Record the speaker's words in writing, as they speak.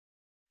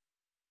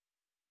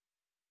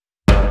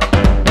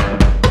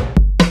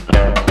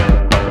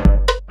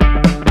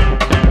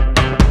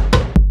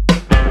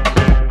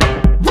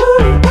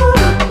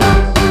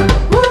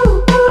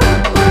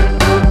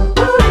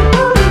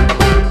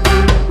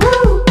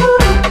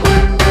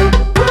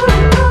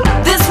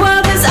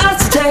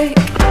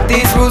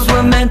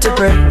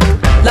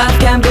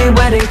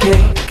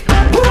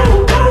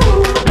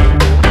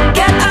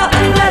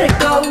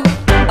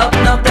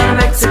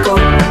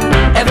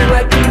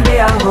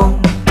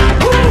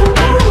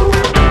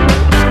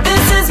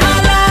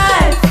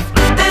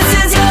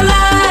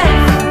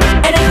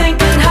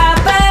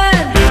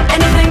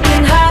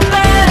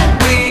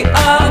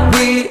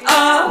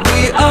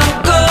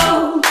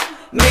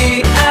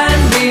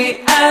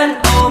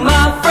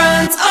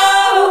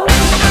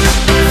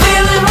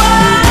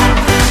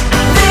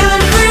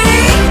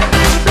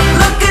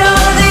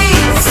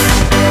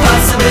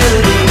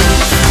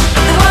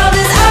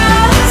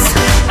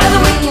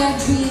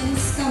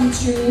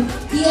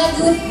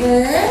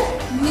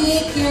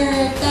Make your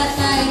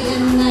tatay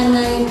and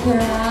nanay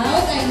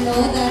proud. I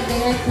know that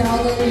they are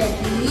proud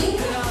already.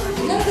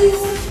 Look at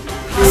this.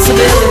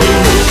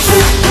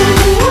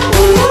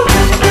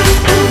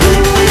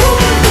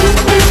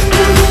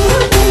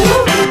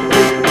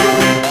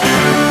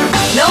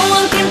 No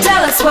one can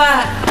tell us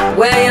why.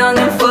 We're young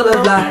and full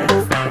of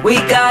life. We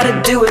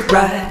gotta do it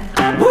right.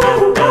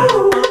 Woo,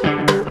 woo.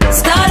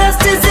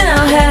 Stardust is in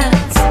our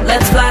hands.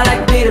 Let's fly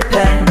like Peter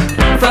Pan,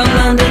 from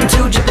London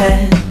to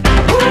Japan.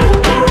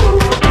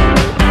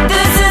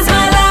 This is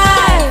my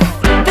life.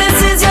 This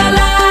is your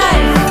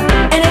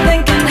life.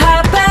 Anything can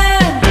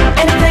happen.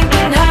 Anything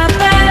can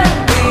happen.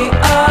 We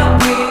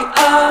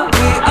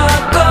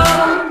are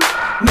gold.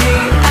 Me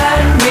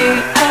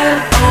and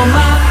all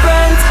my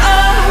friends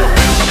are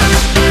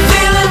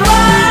feeling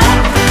wild,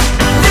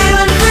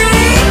 feeling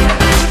free.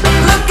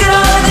 Look at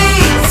all of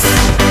these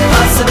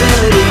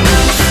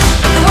possibilities.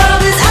 The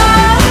world is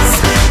ours,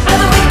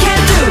 nothing we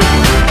can't do.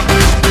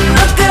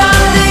 Look at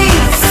all of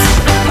these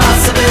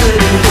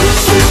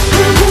possibilities.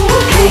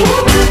 Hey,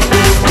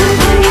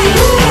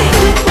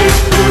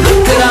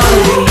 look at all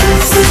of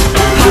these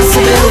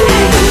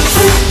possibilities.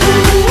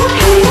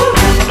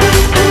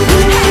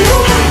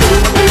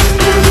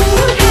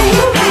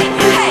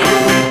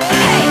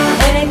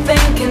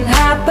 Anything can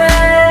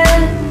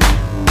happen.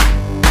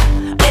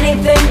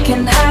 Anything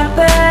can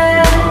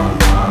happen.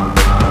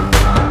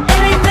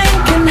 Anything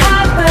can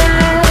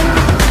happen.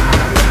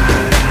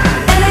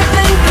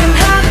 Anything can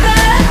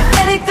happen.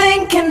 Anything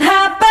can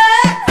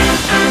happen.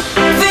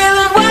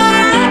 Feeling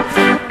wild,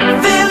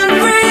 feeling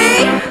free.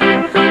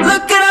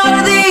 Look at all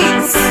of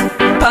these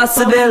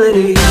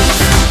possibilities.